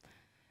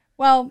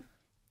 Well,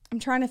 I'm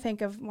trying to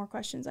think of more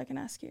questions I can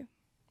ask you.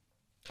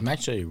 I'm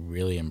actually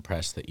really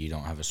impressed that you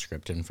don't have a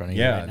script in front of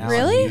you right now.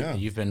 Really?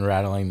 You've been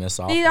rattling this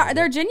off.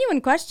 They're genuine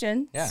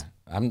questions. Yeah.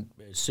 I'm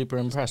super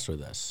impressed with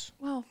this.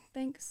 Well,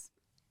 thanks.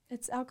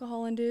 It's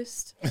alcohol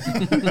induced.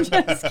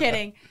 Just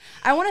kidding.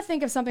 I want to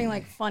think of something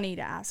like funny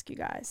to ask you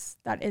guys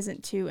that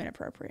isn't too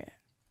inappropriate.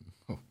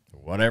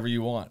 Whatever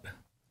you want.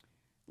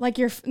 Like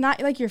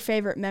not like your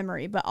favorite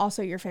memory, but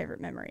also your favorite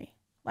memory,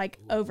 like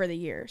over the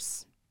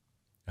years.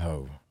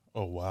 Oh,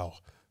 wow.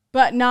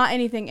 But not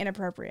anything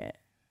inappropriate.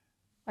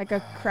 Like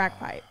a crack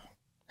pipe.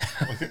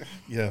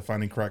 Yeah,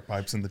 finding crack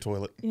pipes in the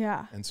toilet.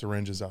 Yeah. And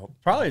syringes out.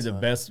 Probably the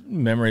best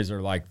memories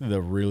are like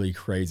the really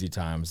crazy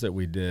times that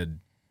we did,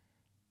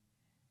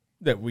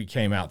 that we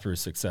came out through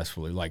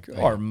successfully, like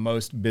our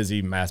most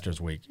busy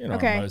Masters week. You know,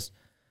 okay.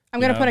 I'm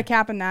going to put a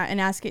cap on that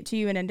and ask it to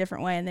you in a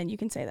different way, and then you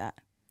can say that.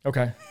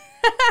 Okay.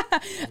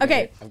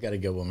 Okay. I've got a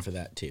good one for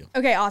that, too.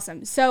 Okay,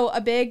 awesome. So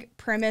a big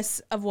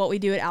premise of what we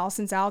do at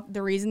Allison's Out,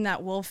 the reason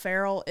that Will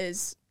Ferrell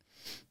is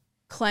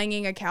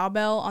clanging a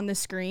cowbell on the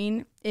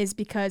screen is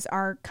because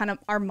our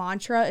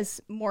mantra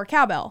is more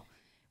cowbell,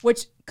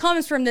 which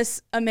comes from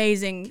this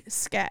amazing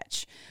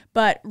sketch.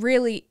 But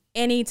really,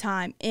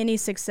 anytime, any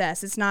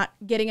success, it's not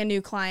getting a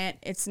new client.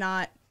 It's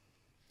not,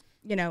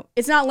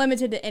 it's not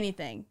limited to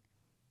anything.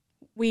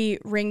 We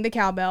ring the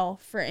cowbell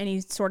for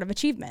any sort of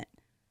achievement.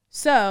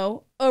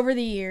 So over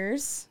the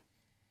years,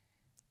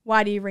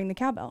 why do you ring the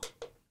cowbell?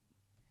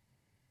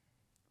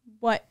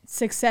 What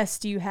success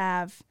do you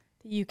have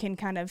that you can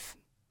kind of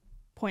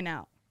point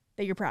out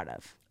that you're proud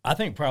of? I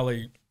think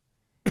probably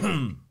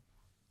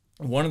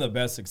one of the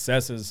best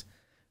successes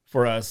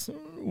for us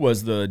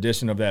was the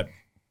addition of that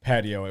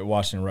patio at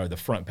Washington Road, the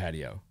front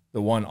patio,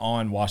 the one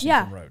on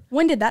Washington Road.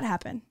 When did that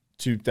happen?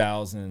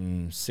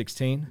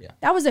 2016. Yeah.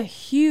 That was a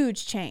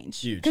huge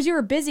change. Huge. Because you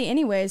were busy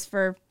anyways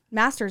for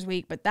Masters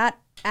Week, but that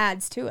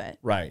adds to it.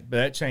 Right. But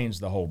that changed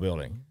the whole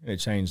building. It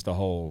changed the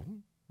whole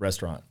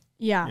restaurant.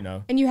 Yeah.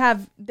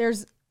 And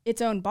there's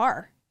its own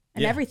bar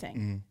and everything.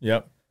 Mm-hmm.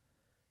 Yep.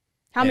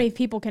 How many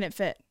people can it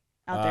fit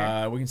out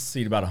there? We can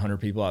seat about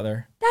 100 people out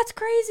there. That's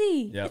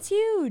crazy. Yep. It's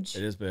huge.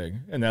 It is big.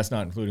 And that's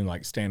not including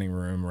like standing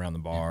room around the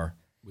bar.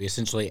 We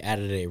essentially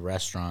added a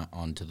restaurant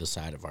onto the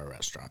side of our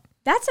restaurant.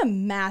 That's a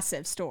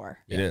massive store.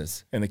 It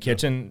is. And the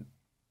kitchen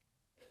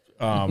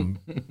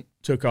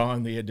took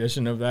on the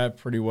addition of that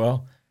pretty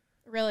well.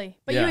 Really?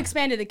 But you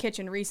expanded the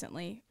kitchen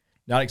recently.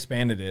 Not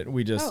expanded it.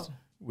 We just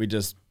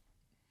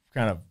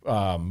kind of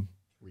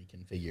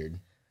reconfigured.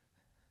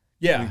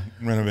 Yeah.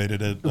 We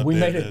renovated it. We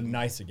made it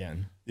nice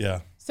again.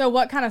 Yeah. So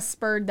what kind of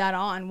spurred that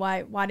on?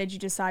 Why did you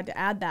decide to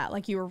add that?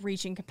 Like you were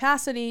reaching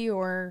capacity,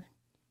 or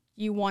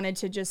you wanted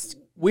to just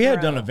We had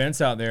done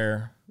events out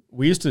there.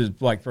 We used to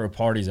like throw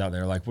parties out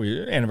there, like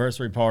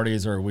anniversary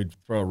parties, or we'd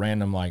throw a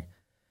random like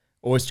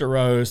oyster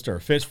roast or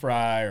fish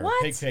fry or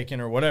pig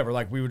picking or whatever.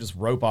 Like we would just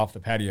rope off the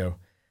patio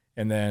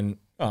and then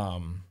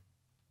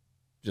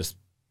just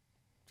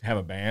have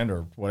a band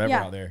or whatever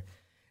out there.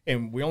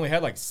 And we only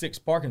had like 6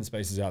 parking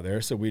spaces out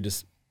there. So we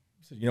just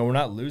said, we're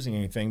not losing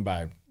anything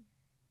by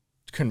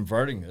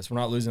converting this. We're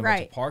not losing a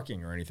bunch of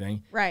parking or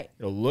anything. Right.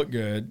 It'll look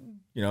good.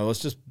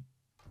 Let's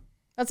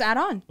add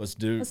on. Let's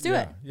do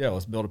it. Yeah,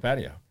 let's build a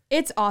patio.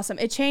 It's awesome.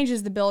 It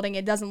changes the building.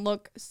 It doesn't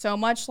look so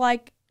much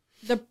like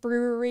the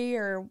brewery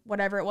or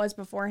whatever it was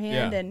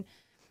beforehand. Yeah. And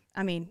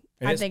I mean,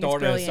 I think it's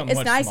brilliant.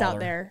 It's nice out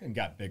there. And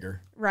got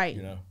bigger. Right.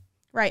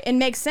 Right. And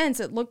makes sense.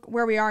 Look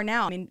where we are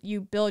now. I mean,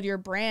 you build your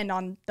brand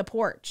on the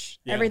porch.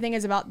 Yeah. Everything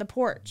is about the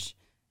porch.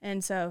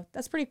 And so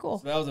that's pretty cool.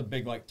 So that was a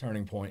big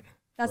turning point.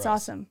 That's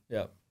awesome.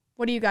 Yep.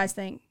 What do you guys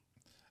think?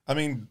 I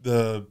mean,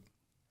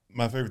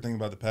 my favorite thing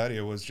about the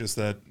patio was just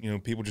that,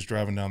 people just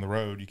driving down the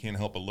road, you can't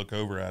help but look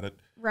over at it.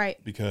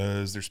 Right.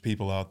 Because there's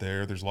people out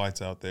there, there's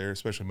lights out there,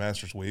 especially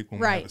Masters Week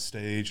when we have a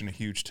stage and a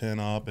huge tent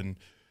up, and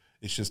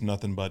it's just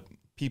nothing but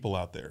people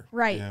out there.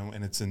 Right.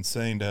 And it's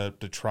insane to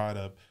try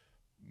to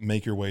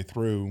make your way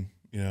through,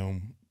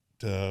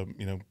 to,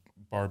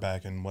 bar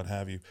back and what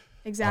have you.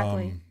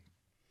 Exactly.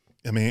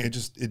 I mean, it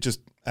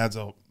just adds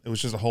it was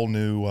just a whole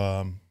new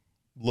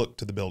look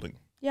to the building.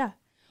 Yeah.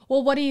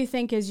 Well, what do you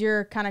think is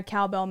your kind of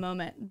cowbell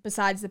moment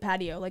besides the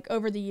patio? Like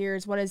over the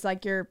years, what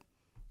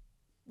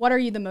are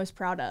you the most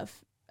proud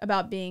of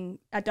about being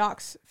at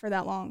Doc's for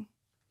that long?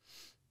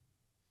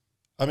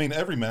 I mean,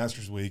 every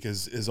Masters Week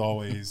is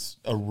always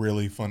a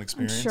really fun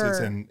experience. Sure.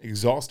 It's an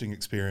exhausting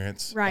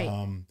experience. Right.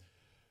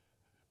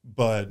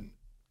 But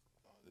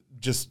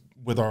just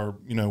with our,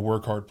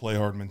 work hard, play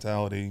hard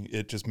mentality,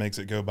 it just makes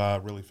it go by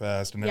really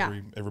fast, and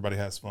everybody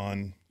has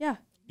fun. Yeah.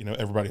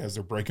 Everybody has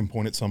their breaking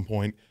point at some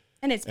point.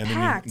 And it's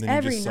packed then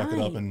every you just suck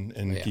night. it up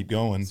and keep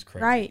going.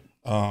 Right.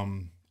 I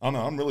don't know.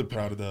 I'm really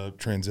proud of the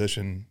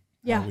transition.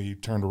 Yeah. We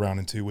turned around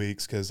in 2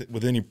 weeks, because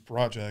with any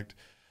project,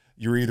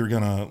 you're either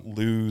going to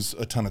lose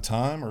a ton of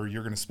time or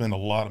you're going to spend a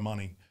lot of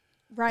money.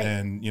 Right.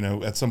 And,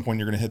 at some point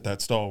you're going to hit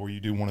that stall where you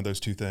do one of those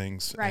two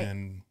things. Right.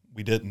 And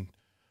we didn't.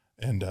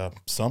 And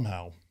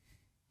somehow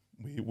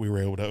we were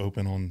able to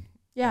open on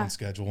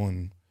schedule.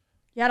 And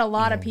you had a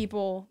lot of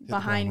people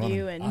behind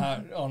you. And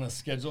on a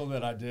schedule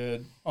that I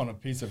did on a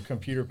piece of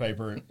computer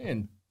paper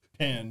and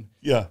pen.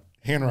 Yeah.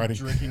 Handwriting.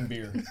 Drinking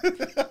beer.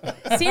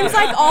 Seems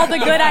like all the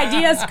good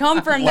ideas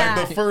come from that.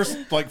 Like the first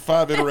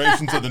 5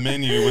 iterations of the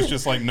menu was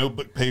just like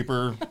notebook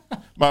paper.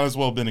 Might as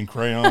well have been in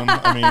crayon.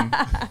 I mean.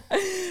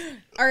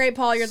 All right,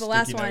 Paul, you're the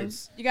last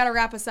notes. one. You got to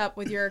wrap us up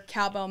with your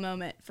cowbell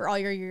moment for all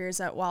your years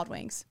at Wild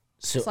Wings.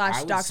 So I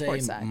would Doc say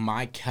Porchside.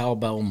 my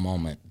cowbell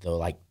moment, though,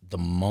 like the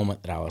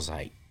moment that I was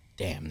like,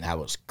 damn, that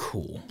was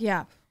cool.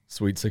 Yeah.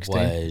 Sweet 16.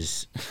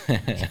 Was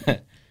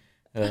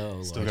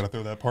Still got to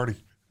throw that party.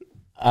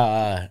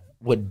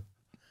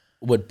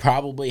 Would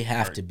probably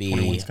have to be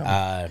 21's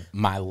coming.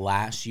 my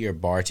last year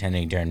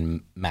bartending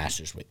during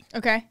Masters Week.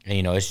 Okay.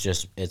 And,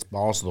 it's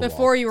balls to the wall.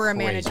 Before you were a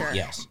crazy. manager.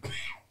 Yes.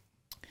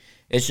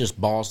 It's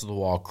just balls to the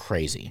wall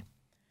crazy.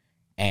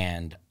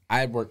 And I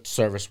had worked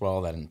service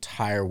well that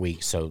entire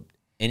week, so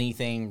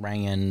anything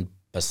ringing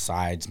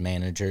besides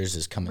managers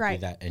is coming through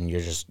that, and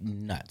you're just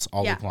nuts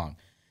all week long.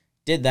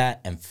 Did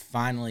that and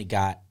finally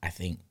got, I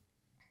think,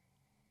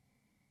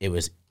 it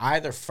was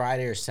either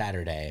Friday or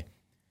Saturday,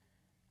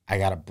 I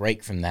got a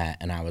break from that,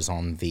 and I was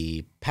on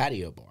the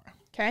patio bar.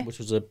 Okay. Which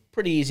was a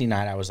pretty easy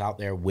night. I was out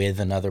there with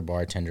another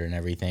bartender and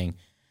everything,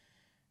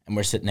 and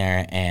we're sitting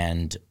there,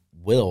 and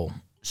Will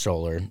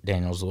Scholer,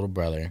 Daniel's little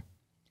brother,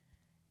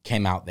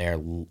 came out there.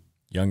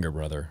 Younger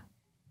brother.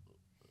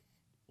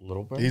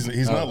 Little brother?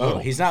 He's not little.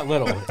 He's not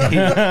little.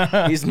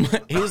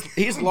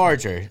 He's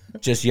larger,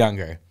 just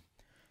younger.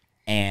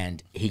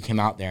 And he came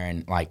out there,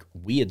 and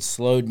we had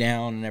slowed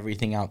down and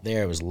everything out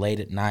there. It was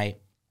late at night.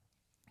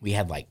 We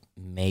had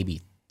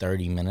maybe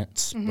 30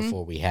 minutes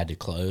before we had to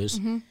close.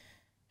 Mm-hmm.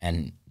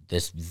 And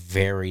this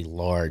very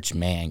large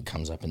man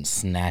comes up and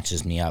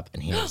snatches me up,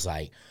 and he was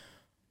like,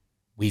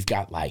 we've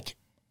got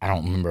I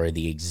don't remember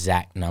the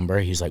exact number.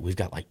 He was like, we've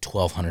got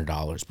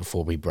 $1,200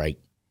 before we break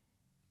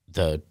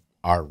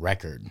our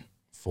record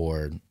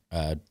for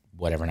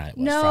whatever night it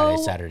was,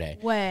 Friday, Saturday.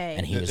 Way.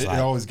 And he was it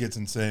always gets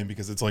insane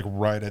because it's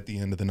right at the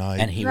end of the night.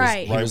 And he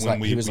was when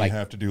we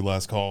have to do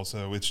last call,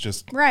 so it's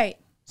just right.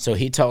 So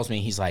he tells me,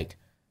 he's like,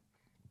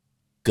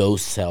 go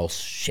sell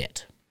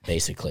shit,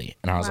 basically.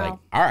 And I was like,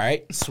 all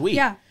right, sweet.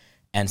 Yeah.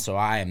 And so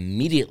I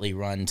immediately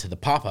run to the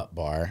pop-up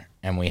bar,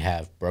 and we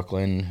have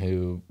Brooklyn,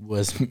 who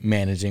was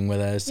managing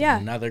with us,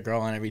 and another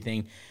girl and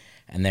everything,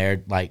 and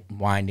they're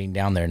winding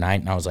down their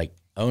night, and I was like,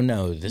 oh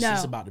no, this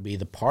is about to be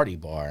the party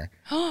bar.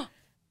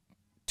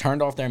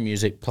 Turned off their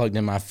music, plugged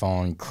in my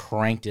phone,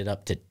 cranked it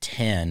up to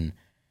 10,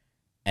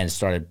 and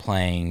started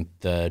playing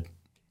the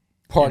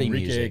party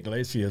music. Enrique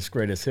Iglesias'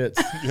 greatest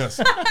hits. yes.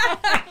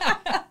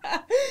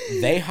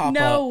 They hop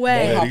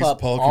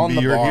up on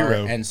the bar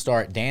and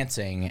start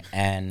dancing,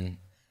 and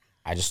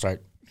I just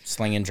start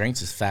slinging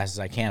drinks as fast as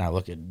I can. I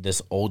look at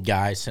this old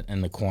guy sitting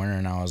in the corner,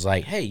 and I was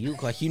like, hey, you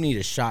look like you need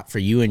a shot for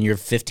you and your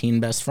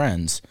 15 best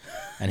friends.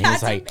 And he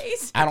was like,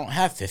 amazing. I don't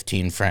have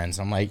 15 friends.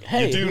 I'm like,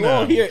 hey, you do who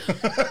now. Here?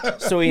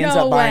 So he ends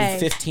No up buying way.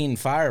 15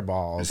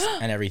 fireballs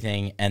and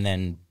everything, and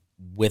then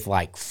with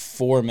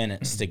 4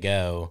 minutes to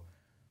go,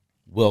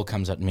 Will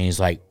comes up to me. He's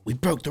like, we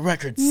broke the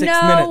record 6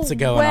 minutes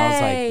ago. way. And I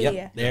was like,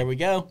 yep, there we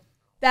go.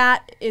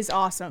 That is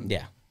awesome.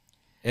 Yeah.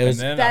 It was,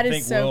 and then that I is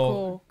think so Will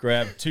cool.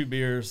 grabbed 2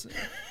 beers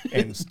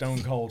and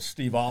Stone Cold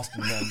Steve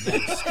Austin them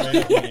straight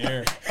up in the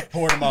air,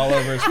 poured them all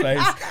over his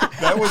face.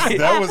 That was.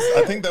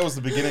 I think that was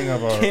the beginning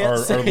of our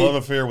love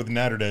affair with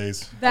Natter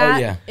Days.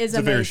 That yeah. is It's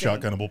a very amazing.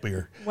 shotgunnable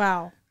beer.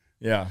 Wow.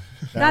 Yeah,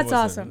 That's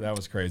awesome. That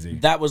was crazy.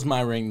 that was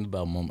my ring the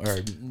bell moment.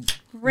 Or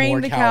Ring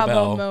more the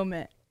cowbell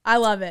moment. I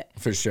love it.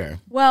 for sure.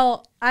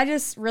 Well, I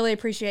just really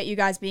appreciate you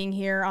guys being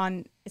here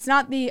on It's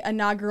not the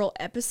inaugural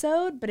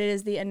episode, but it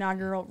is the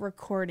inaugural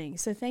recording.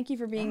 So thank you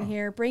for being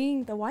here,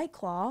 bringing the White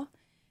Claw,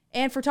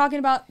 and for talking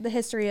about the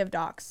history of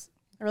Docs.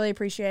 I really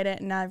appreciate it,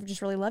 and I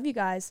just really love you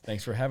guys.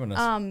 Thanks for having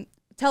us.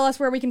 Tell us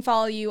where we can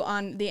follow you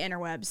on the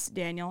interwebs,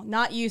 Daniel.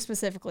 Not you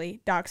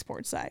specifically, Docs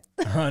Porchside.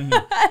 on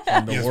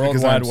the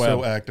World Wide Web.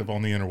 So active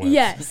on the interwebs.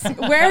 Yes.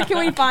 Where can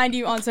we find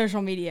you on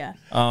social media?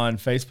 On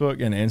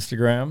Facebook and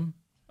Instagram,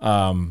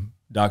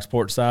 Docs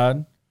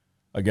Porchside,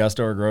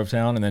 Augusta or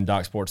Grovetown, and then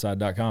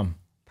docsporchside.com.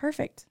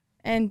 Perfect.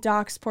 And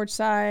Docs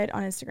Porchside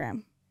on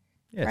Instagram.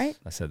 Yes, right?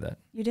 I said that.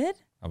 You did?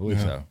 I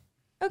believe so.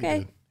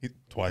 Okay.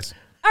 Twice.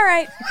 All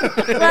right.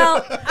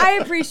 Well, I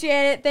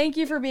appreciate it. Thank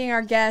you for being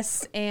our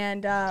guests,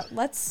 and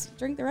let's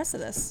drink the rest of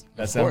this.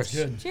 That sounds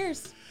good.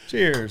 Cheers.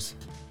 Cheers.